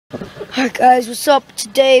Alright guys, what's up?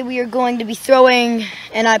 Today we are going to be throwing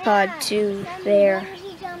an iPod to there.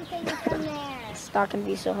 It's not going to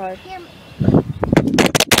be so hard.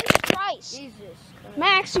 Christ. Jesus Christ.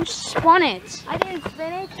 Max, you spun it. I didn't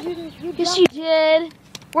spin it. You Yes, you did.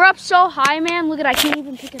 We're up so high, man. Look at it. I can't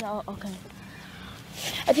even pick it up. Okay.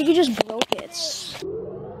 I think you just broke it.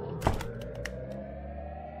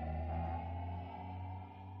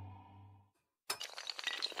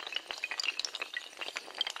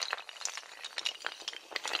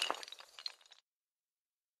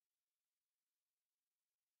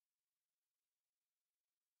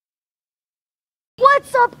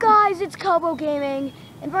 What's up guys? It's Kobo Gaming.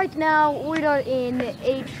 And right now we are in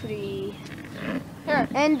a tree. Here.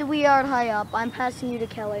 And we are high up. I'm passing you to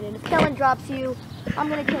Kellen. And if Kellen drops you, I'm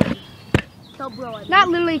going to kill you. Kill bro. I mean. Not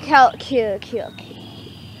literally kill. Okay.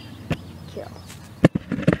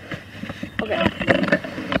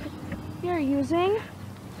 You're using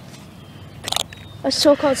a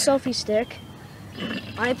so-called selfie stick.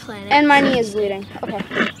 I plan it. And my knee is bleeding. Okay.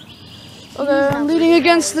 Okay, I'm leaning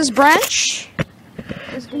against this branch.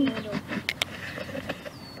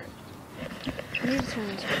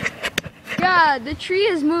 Yeah, the tree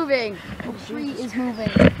is moving. The tree is moving.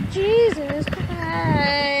 Jesus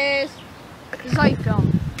Christ. This is how you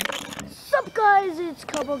film. What's up guys? It's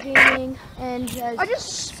Kobo Gaming. And as I just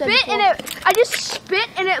said spit before-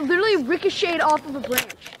 and it literally ricocheted off of a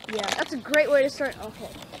branch. Yeah. That's a great way to start. Okay.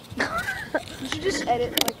 You should just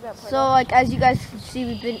edit like that part. So like as you guys can see,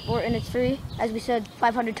 we're in a tree, as we said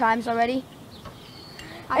 500 times already.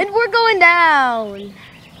 And we're going down.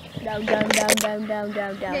 Down.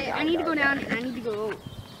 Okay, I need to go down and I need to go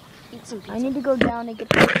eat some pizza. I need to go down and get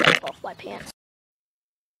the stuff off my pants.